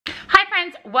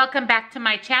friends, welcome back to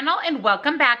my channel and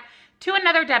welcome back to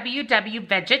another WW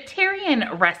vegetarian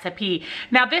recipe.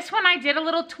 Now this one I did a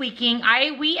little tweaking.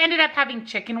 We ended up having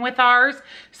chicken with ours,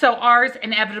 so ours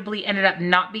inevitably ended up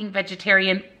not being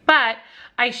vegetarian, but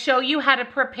I show you how to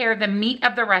prepare the meat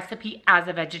of the recipe as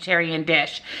a vegetarian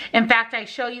dish. In fact, I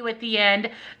show you at the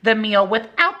end the meal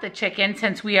without the chicken,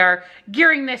 since we are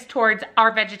gearing this towards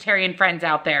our vegetarian friends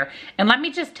out there. And let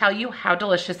me just tell you how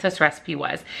delicious this recipe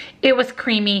was. It was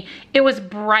creamy, it was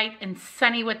bright and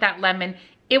sunny with that lemon.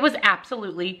 It was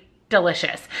absolutely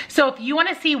delicious. So if you want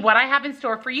to see what I have in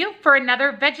store for you for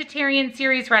another vegetarian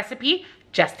series recipe,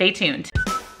 just stay tuned.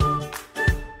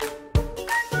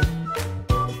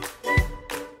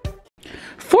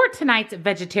 For tonight's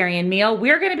vegetarian meal,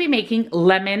 we're going to be making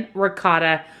lemon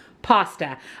ricotta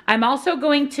pasta. I'm also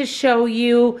going to show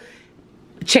you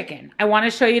chicken. I want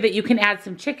to show you that you can add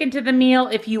some chicken to the meal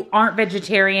if you aren't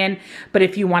vegetarian, but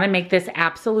if you want to make this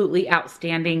absolutely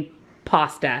outstanding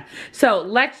pasta. So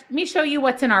let me show you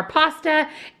what's in our pasta,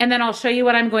 and then I'll show you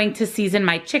what I'm going to season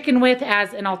my chicken with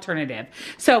as an alternative.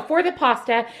 So for the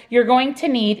pasta, you're going to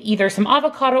need either some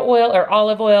avocado oil or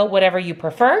olive oil, whatever you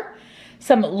prefer,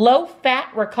 some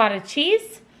low-fat ricotta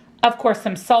cheese, of course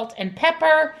some salt and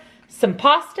pepper, some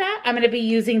pasta. I'm going to be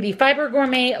using the Fiber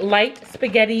Gourmet light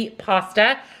spaghetti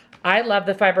pasta. I love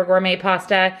the Fiber Gourmet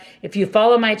pasta. If you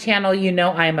follow my channel, you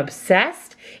know I am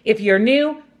obsessed. If you're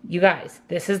new, you guys,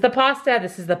 this is the pasta.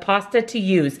 This is the pasta to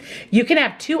use. You can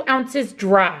have 2 ounces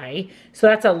dry, so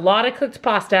that's a lot of cooked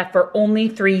pasta for only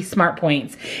 3 smart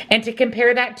points. And to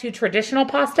compare that to traditional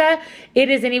pasta, it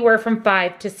is anywhere from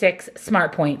 5 to 6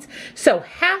 smart points. So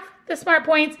half the smart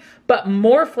points, but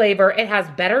more flavor. It has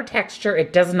better texture.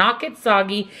 It does not get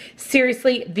soggy.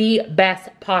 Seriously, the best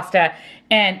pasta.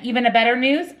 And even a better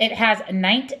news, it has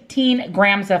 19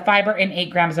 grams of fiber and 8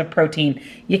 grams of protein.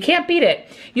 You can't beat it.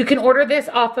 You can order this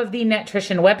off of the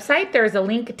Nutrition website. There's a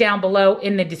link down below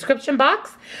in the description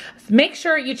box. Make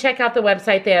sure you check out the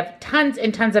website. They have tons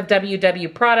and tons of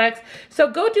WW products. So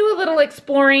go do a little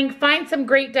exploring, find some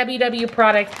great WW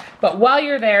products, but while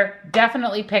you're there,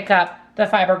 definitely pick up the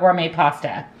Fiber Gourmet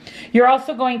pasta. You're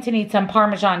also going to need some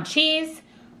Parmesan cheese,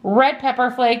 red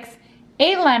pepper flakes,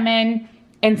 a lemon,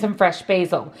 and some fresh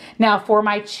basil. Now for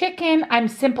my chicken, I'm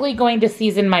simply going to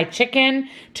season my chicken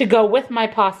to go with my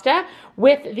pasta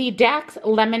with the Dax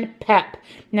Lemon Pep.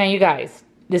 Now you guys,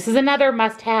 this is another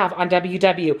must-have on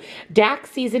WW. Dax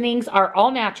seasonings are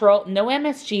all natural, no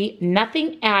MSG,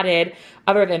 nothing added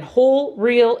other than whole,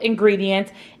 real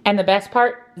ingredients, and the best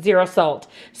part, 0 salt.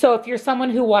 So if you're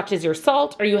someone who watches your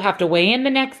salt or you have to weigh in the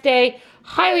next day,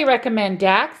 highly recommend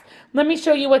Dax. Let me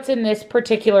show you what's in this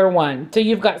particular one. So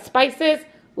you've got spices,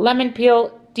 lemon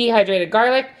peel, dehydrated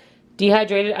garlic,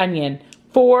 dehydrated onion.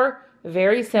 4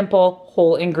 very simple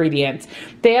whole ingredients.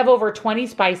 They have over 20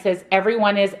 spices.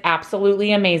 Everyone is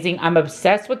absolutely amazing. I'm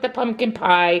obsessed with the pumpkin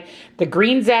pie, the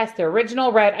green zest, the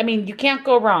original red. I mean, you can't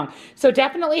go wrong. So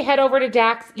definitely head over to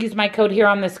Dax. Use my code here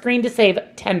on the screen to save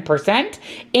 10%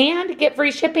 and get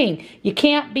free shipping. You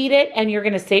can't beat it, and you're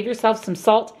going to save yourself some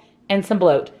salt and some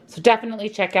bloat. So definitely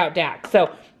check out Dax.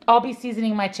 So I'll be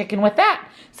seasoning my chicken with that.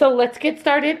 So let's get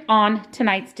started on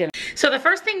tonight's dinner. So the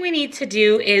first thing we need to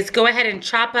do is go ahead and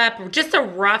chop up just a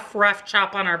rough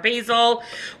chop on our basil.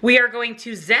 We are going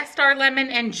to zest our lemon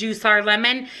and juice our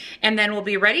lemon, and then we'll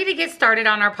be ready to get started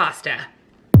on our pasta.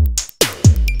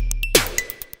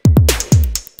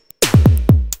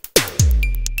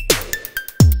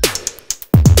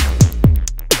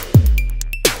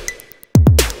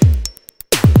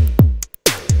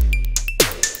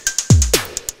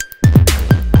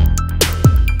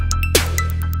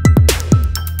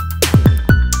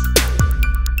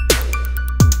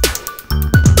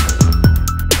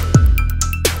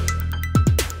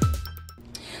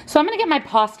 So I'm going to get my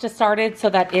pasta started so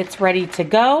that it's ready to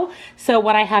go. So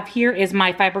what I have here is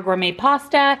my Fiber Gourmet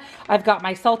pasta. I've got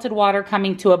my salted water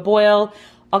coming to a boil.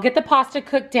 I'll get the pasta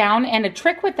cooked down, and a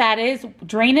trick with that is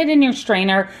drain it in your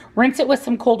strainer, rinse it with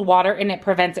some cold water, and it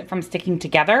prevents it from sticking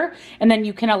together. And then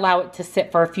you can allow it to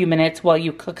sit for a few minutes while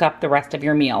you cook up the rest of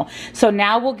your meal. So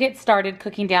now we'll get started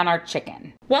cooking down our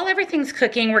chicken. While everything's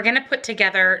cooking, we're gonna put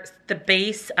together the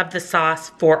base of the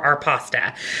sauce for our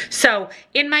pasta. So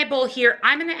in my bowl here,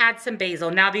 I'm gonna add some basil.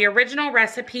 Now the original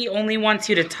recipe only wants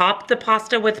you to top the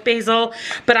pasta with basil,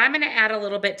 but I'm gonna add a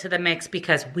little bit to the mix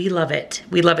because we love it.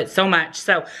 We love it so much.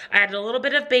 So I added a little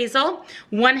bit of basil,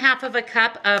 1/2 of a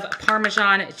cup of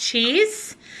Parmesan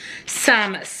cheese,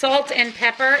 some salt and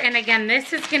pepper, and again,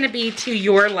 this is gonna be to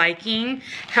your liking,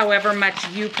 however much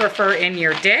you prefer in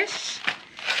your dish.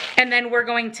 And then we're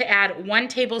going to add 1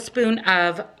 tablespoon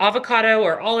of avocado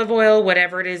or olive oil,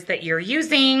 whatever it is that you're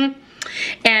using.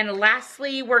 And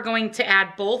lastly, we're going to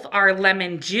add both our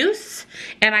lemon juice,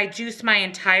 and I juiced my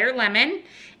entire lemon,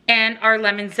 and our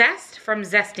lemon zest from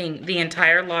zesting the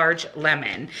entire large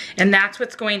lemon. And that's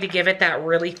what's going to give it that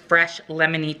really fresh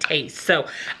lemony taste. So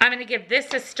I'm gonna give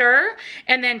this a stir,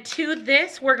 and then to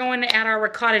this, we're going to add our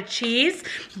ricotta cheese.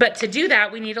 But to do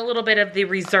that, we need a little bit of the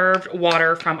reserved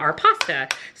water from our pasta.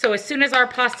 So as soon as our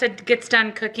pasta gets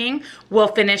done cooking, we'll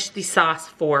finish the sauce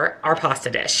for our pasta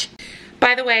dish.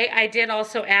 By the way, I did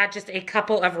also add just a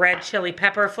couple of red chili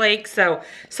pepper flakes, so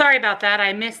sorry about that.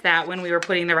 I missed that when we were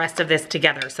putting the rest of this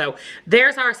together. So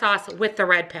there's our sauce with the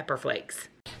red pepper flakes.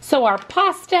 So our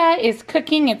pasta is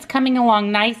cooking. It's coming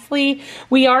along nicely.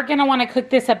 We are going to want to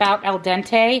cook this about al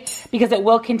dente because it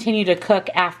will continue to cook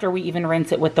after we even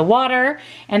rinse it with the water.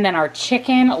 And then our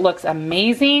chicken looks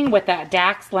amazing with that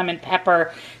Dax lemon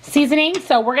pepper seasoning.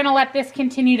 So we're going to let this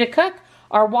continue to cook.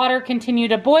 Our water continue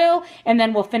to boil, and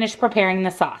then we'll finish preparing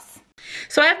the sauce.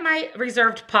 So I have my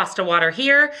reserved pasta water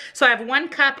here. So I have 1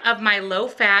 cup of my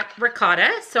low-fat ricotta.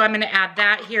 So I'm going to add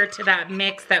that here to that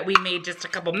mix that we made just a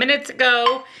couple minutes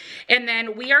ago. And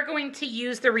then we are going to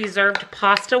use the reserved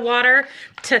pasta water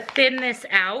to thin this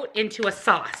out into a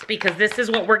sauce, because this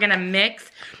is what we're going to mix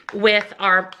with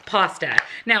our pasta.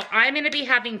 Now I'm going to be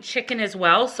having chicken as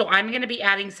well, so I'm going to be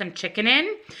adding some chicken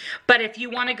in. But if you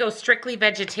want to go strictly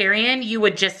vegetarian, you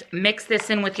would just mix this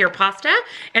in with your pasta,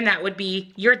 and that would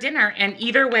be your dinner. And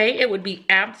either way, it would be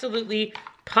absolutely,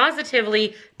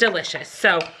 positively delicious.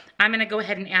 So I'm gonna go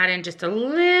ahead and add in just a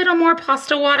little more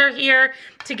pasta water here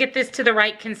to get this to the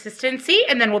right consistency,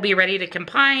 and then we'll be ready to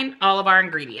combine all of our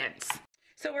ingredients.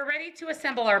 So we're ready to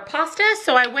assemble our pasta.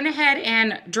 So I went ahead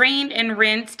and drained and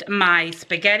rinsed my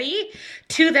spaghetti.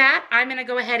 To that, I'm gonna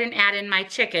go ahead and add in my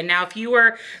chicken. Now, if you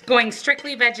were going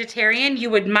strictly vegetarian, you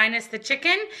would minus the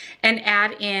chicken and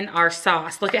add in our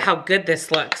sauce. Look at how good this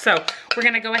looks. So we're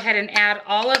gonna go ahead and add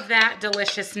all of that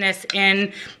deliciousness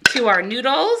in to our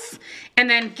noodles, and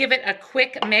then give it a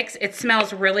quick mix. It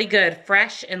smells really good,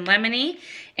 fresh and lemony.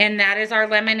 And that is our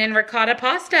lemon and ricotta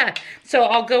pasta. So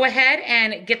I'll go ahead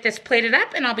and get this plated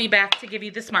up, and I'll be back to give you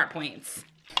the smart points.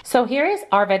 So here is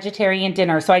our vegetarian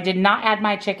dinner. So I did not add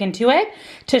my chicken to it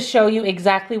to show you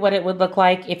exactly what it would look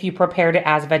like if you prepared it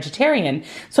as vegetarian.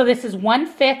 So this is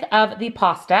 1/5 of the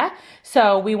pasta.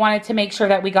 So we wanted to make sure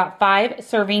that we got 5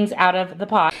 servings out of the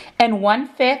pot. And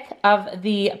 1/5 of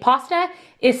the pasta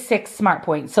is 6 smart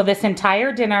points. So this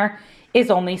entire dinner is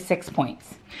only 6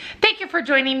 points. Thank you for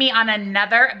joining me on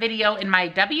another video in my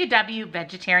WW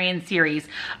Vegetarian series.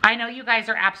 I know you guys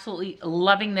are absolutely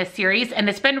loving this series, and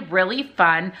it's been really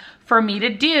fun for me to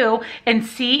do and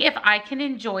see if I can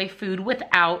enjoy food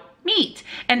without meat.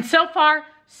 And so far,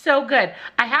 so good.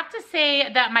 I have to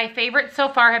say that my favorites so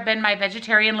far have been my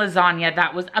vegetarian lasagna.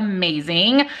 That was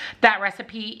amazing. That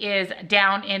recipe is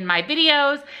down in my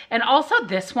videos. And also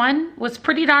this one was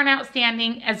pretty darn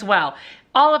outstanding as well.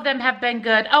 All of them have been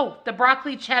good. Oh, the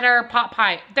broccoli cheddar pot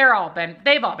pie,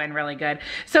 they've all been really good.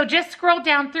 So just scroll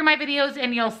down through my videos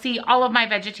and you'll see all of my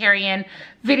vegetarian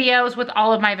videos with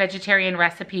all of my vegetarian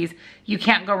recipes. You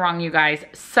can't go wrong, you guys.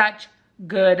 Such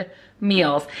good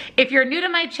meals. If you're new to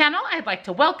my channel, I'd like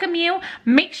to welcome you.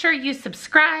 Make sure you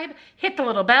subscribe, hit the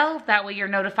little bell. That way you're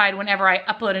notified whenever I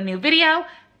upload a new video.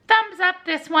 Thumbs up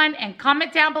this one and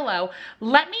comment down below.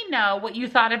 Let me know what you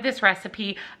thought of this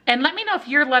recipe, and let me know if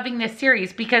you're loving this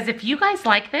series, because if you guys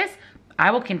like this,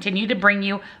 I will continue to bring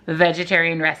you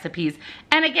vegetarian recipes.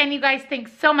 And again, you guys,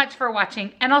 thanks so much for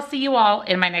watching, and I'll see you all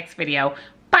in my next video.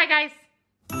 Bye, guys.